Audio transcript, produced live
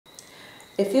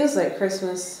It feels like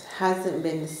Christmas hasn't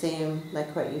been the same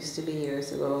like what it used to be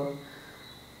years ago.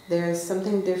 There's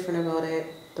something different about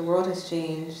it. The world has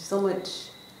changed. So much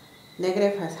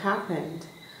negative has happened.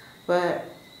 But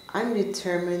I'm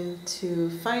determined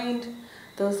to find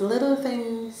those little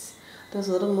things, those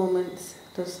little moments,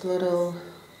 those little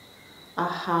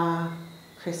aha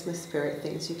Christmas spirit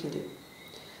things you can do.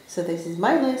 So this is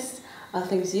my list of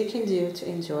things you can do to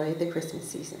enjoy the Christmas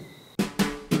season.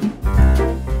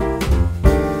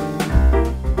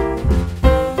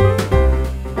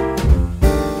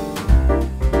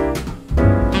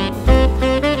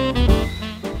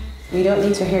 We don't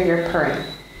need to hear your purring.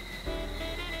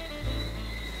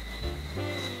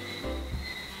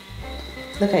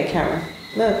 Look at camera.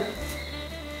 Look.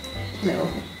 No.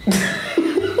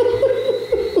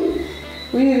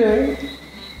 What are you doing?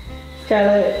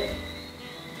 Scarlett,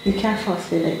 you can't fall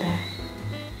asleep like that.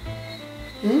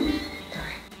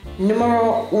 Sorry.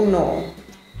 Numero uno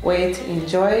way to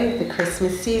enjoy the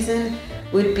Christmas season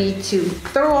would be to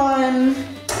throw on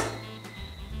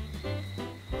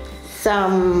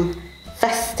some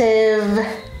festive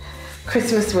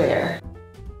Christmas wear.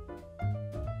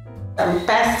 Some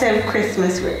festive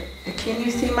Christmas wear. Can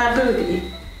you see my booty?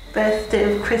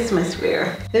 Festive Christmas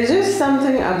wear. There's just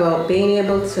something about being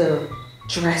able to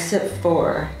dress up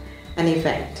for an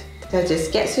event that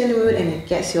just gets you in the mood and it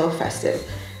gets you all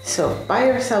festive. So buy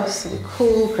yourself some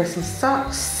cool Christmas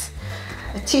socks,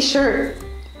 a t-shirt,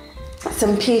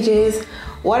 some PJs,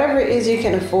 whatever it is you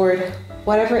can afford,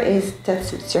 whatever it is that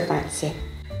suits your fancy.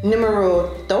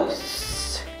 Numero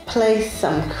dos, play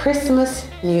some Christmas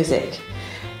music.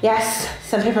 Yes,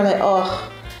 some people are like,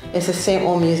 oh, it's the same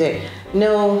old music.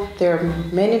 No, there are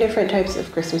many different types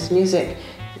of Christmas music.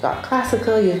 You've got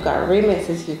classical, you've got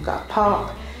remixes, you've got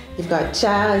pop, you've got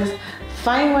jazz.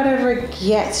 Find whatever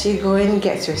gets you going,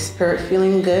 gets your spirit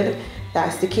feeling good.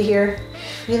 That's the key here.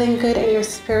 Feeling good in your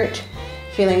spirit,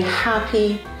 feeling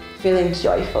happy, feeling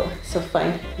joyful. So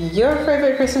find your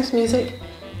favorite Christmas music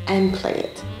and play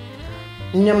it.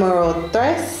 Numero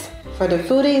tres, for the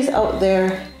foodies out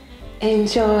there,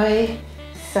 enjoy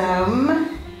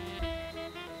some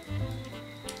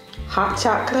hot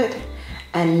chocolate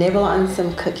and nibble on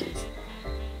some cookies.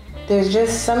 There's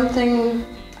just something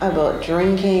about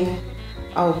drinking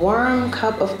a warm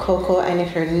cup of cocoa, and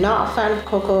if you're not a fan of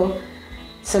cocoa,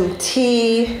 some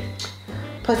tea,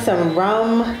 put some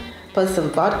rum, put some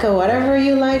vodka, whatever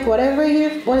you like, whatever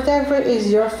is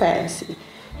your fancy.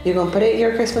 You're gonna put it in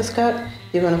your Christmas cup,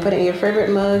 you're gonna put it in your favorite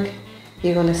mug,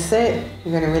 you're gonna sit,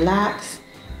 you're gonna relax,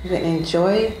 you're gonna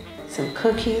enjoy some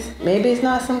cookies. Maybe it's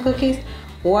not some cookies,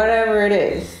 whatever it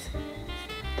is.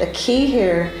 The key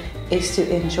here is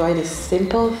to enjoy the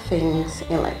simple things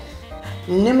in life.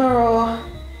 Numero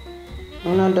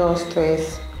uno, dos,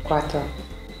 tres, cuatro.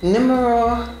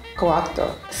 Numero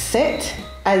cuatro. Sit,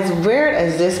 as weird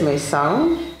as this may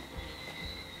sound,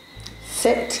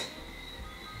 sit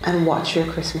and watch your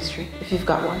Christmas tree if you've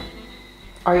got one.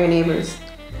 Or your neighbors,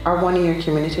 or one in your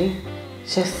community.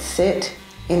 Just sit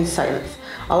in silence.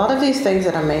 A lot of these things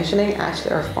that I'm mentioning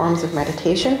actually are forms of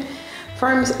meditation,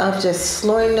 forms of just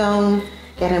slowing down,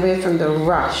 getting away from the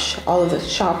rush, all of the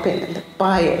shopping and the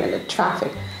buying and the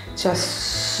traffic.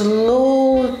 Just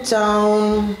slow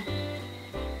down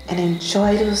and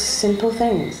enjoy those simple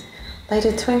things, like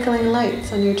the twinkling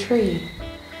lights on your tree,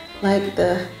 like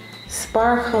the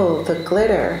sparkle, the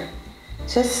glitter.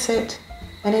 Just sit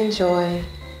and enjoy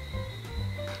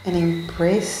and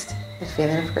embrace the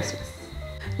feeling of Christmas.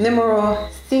 Numero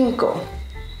cinco,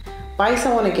 buy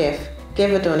someone a gift,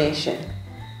 give a donation.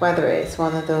 Whether it's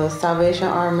one of those Salvation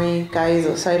Army guys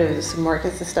outside of the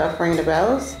supermarkets and stuff ringing the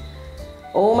bells.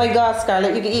 Oh my God,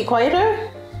 Scarlett, you can eat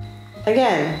quieter?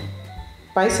 Again,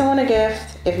 buy someone a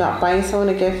gift. If not buying someone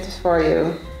a gift for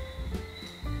you,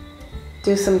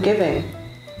 do some giving.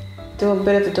 Do a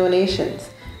bit of donations.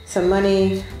 Some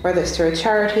money, whether it's to a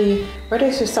charity, whether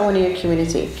it's to someone in your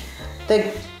community. The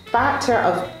factor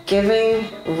of giving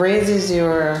raises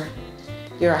your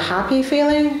happy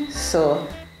feeling, so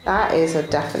that is a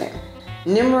definite.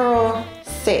 Numero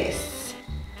seis.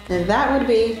 And that would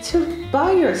be to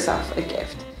buy yourself a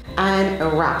gift and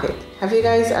wrap it. Have you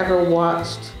guys ever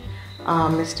watched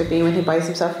Mr. Bean when he buys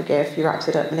himself a gift? He wraps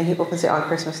it up and then he opens it on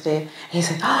Christmas Day. And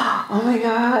he's like, oh my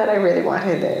God, I really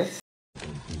wanted this.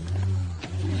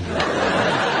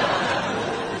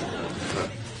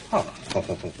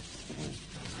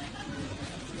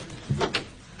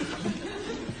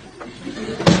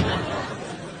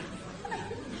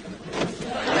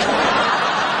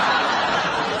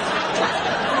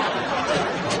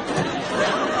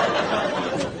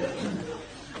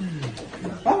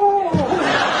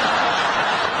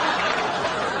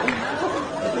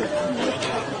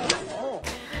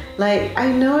 Like,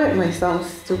 I know it might sound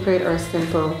stupid or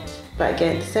simple, but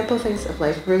again, simple things of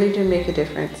life really do make a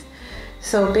difference.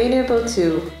 So being able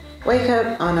to wake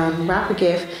up and unwrap a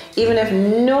gift, even if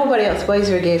nobody else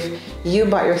buys your gift, you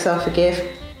bought yourself a gift.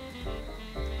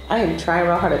 I am trying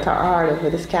real hard to talk hard over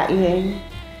this cat eating.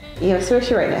 Yeah,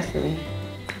 seriously right next to me.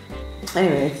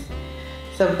 Anyways,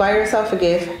 so buy yourself a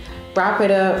gift, wrap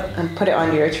it up, and put it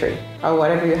under your tree, or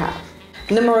whatever you have.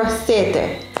 Numero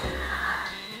 7.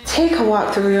 Take a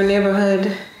walk through your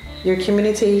neighborhood, your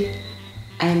community,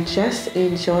 and just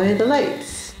enjoy the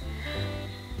lights.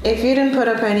 If you didn't put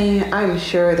up any, I'm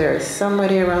sure there's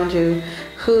somebody around you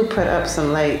who put up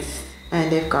some lights and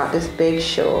they've got this big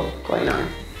show going on.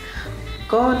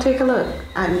 Go and take a look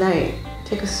at night.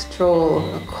 Take a stroll,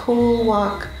 a cool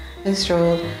walk and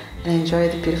stroll, and enjoy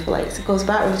the beautiful lights. It goes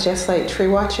back with just like tree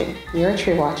watching, your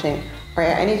tree watching, or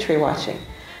any tree watching.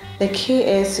 The key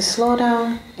is to slow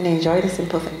down and enjoy the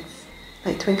simple things,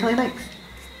 like twinkling lights.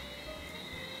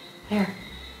 Here,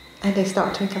 and they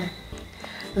stop twinkling.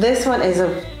 This one is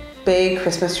a big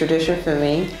Christmas tradition for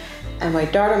me and my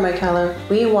daughter Michaela.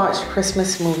 We watch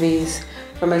Christmas movies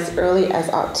from as early as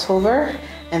October,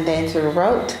 and then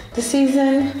throughout the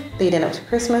season leading up to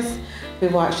Christmas, we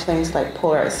watch things like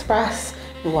Polar Express,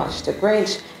 we watch The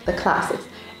Grinch, the classics.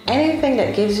 Anything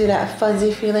that gives you that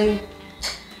fuzzy feeling,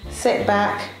 sit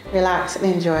back, relax, and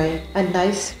enjoy a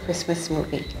nice Christmas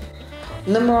movie.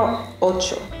 Numero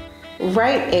 8.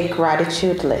 Write a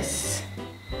gratitude list.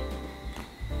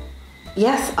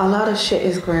 Yes, a lot of shit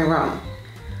is going wrong.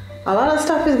 A lot of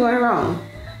stuff is going wrong.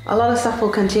 A lot of stuff will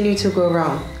continue to go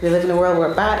wrong. We live in a world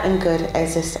where bad and good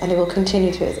exist, and it will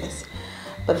continue to exist.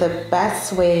 But the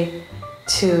best way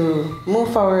to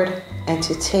move forward and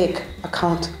to take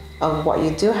account of what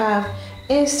you do have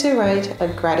is to write a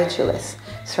gratitude list.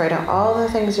 So write down all the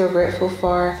things you're grateful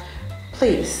for.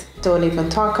 Please don't even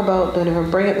talk about, don't even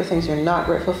bring up the things you're not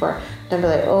grateful for. Don't be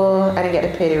like, oh, I didn't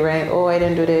get to pay the rent, oh, I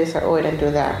didn't do this, or oh, I didn't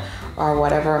do that, or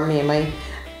whatever, me and my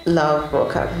love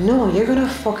broke up. No, you're gonna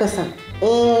focus on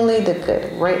only the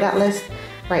good. Write that list.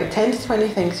 Write 10 to 20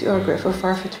 things you are grateful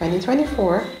for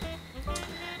 2024,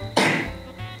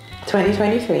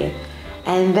 2023,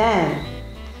 and then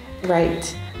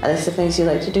write a list of things you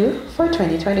like to do for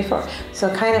 2024.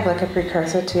 So kind of like a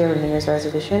precursor to your New Year's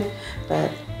resolution,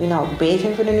 but you're not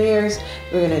waiting for the New Year's.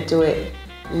 We're gonna do it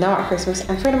now at Christmas,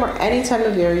 and furthermore, any time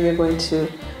of year you're going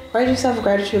to write yourself a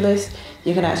gratitude list.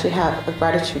 You can actually have a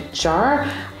gratitude jar.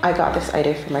 I got this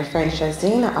idea from my friend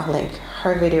Shazine. I'll link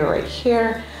her video right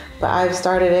here, but I've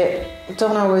started it.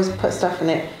 Don't always put stuff in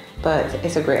it, but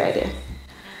it's a great idea.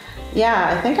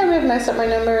 Yeah, I think I may have messed up my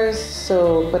numbers,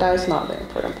 but that's not the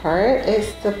important part.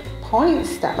 It's the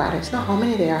points that matter. It's not how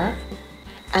many they are.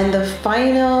 And the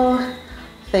final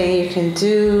thing you can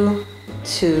do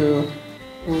to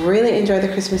really enjoy the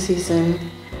Christmas season,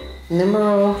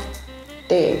 numero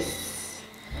 10.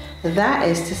 That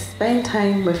is to spend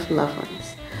time with loved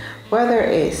ones. Whether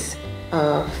it's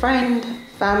a friend,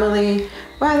 family,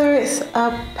 whether it's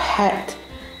a pet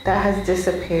that has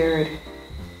disappeared.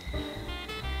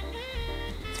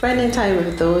 Spending time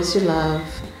with those you love,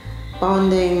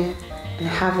 bonding, and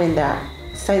having that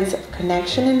sense of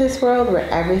connection in this world where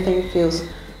everything feels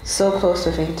so close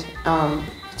with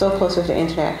the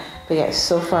internet, but yet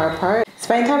so far apart.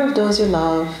 Spend time with those you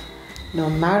love,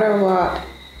 no matter what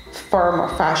form or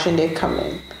fashion they come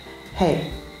in.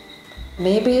 Hey,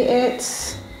 maybe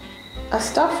it's a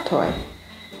stuffed toy,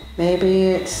 maybe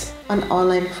it's an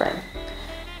online friend.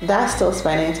 That's still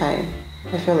spending time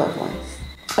with your loved ones.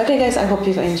 Okay guys, I hope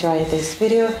you've enjoyed this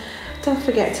video. Don't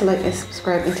forget to like and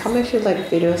subscribe, and tell me if you like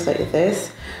videos like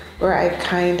this where I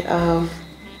kind of,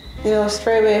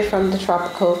 stray away from the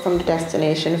tropical, from the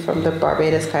destination, from the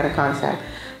Barbados kind of concept,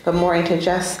 but more into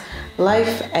just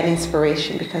life and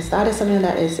inspiration, because that is something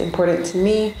that is important to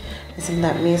me. It's something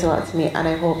that means a lot to me, and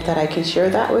I hope that I can share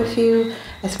that with you,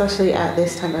 especially at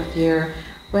this time of year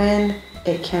when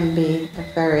it can be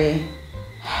very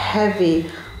heavy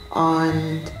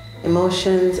on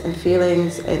emotions and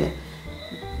feelings, and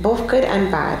both good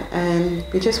and bad, and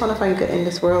we just want to find good in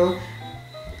this world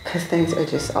because things are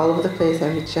just all over the place,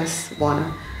 and we just want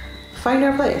to find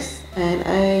our place. And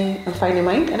I am finding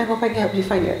mine, and I hope I can help you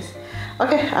find yours.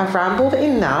 Okay, I've rambled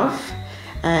enough,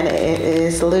 and it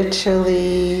is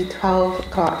literally 12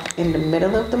 o'clock in the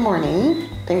middle of the morning.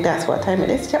 I think that's what time it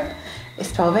is. Yep,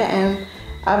 it's 12 a.m.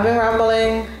 I've been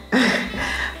rambling,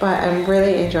 but I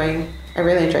really enjoyed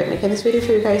making this video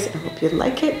for you guys. I hope you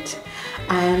like it,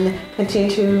 and continue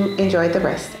to enjoy the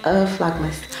rest of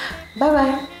Vlogmas. Bye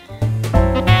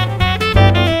bye.